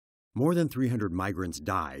More than 300 migrants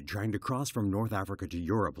died trying to cross from North Africa to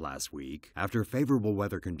Europe last week after favorable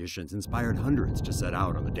weather conditions inspired hundreds to set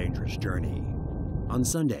out on the dangerous journey. On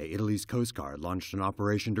Sunday, Italy's Coast Guard launched an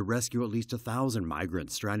operation to rescue at least 1,000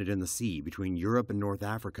 migrants stranded in the sea between Europe and North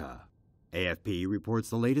Africa. AFP reports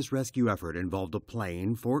the latest rescue effort involved a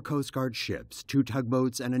plane, 4 Coast Guard ships, 2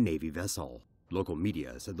 tugboats, and a Navy vessel. Local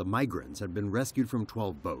media said the migrants had been rescued from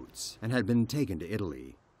 12 boats and had been taken to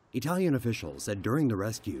Italy. Italian officials said during the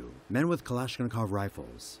rescue, men with Kalashnikov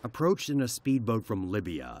rifles approached in a speedboat from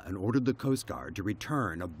Libya and ordered the Coast Guard to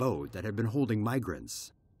return a boat that had been holding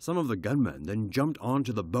migrants. Some of the gunmen then jumped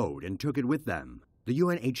onto the boat and took it with them. The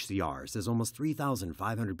UNHCR says almost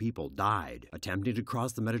 3,500 people died attempting to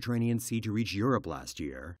cross the Mediterranean Sea to reach Europe last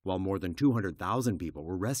year, while more than 200,000 people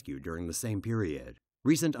were rescued during the same period.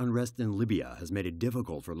 Recent unrest in Libya has made it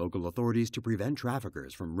difficult for local authorities to prevent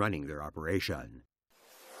traffickers from running their operation.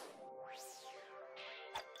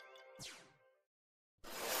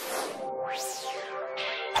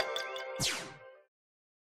 You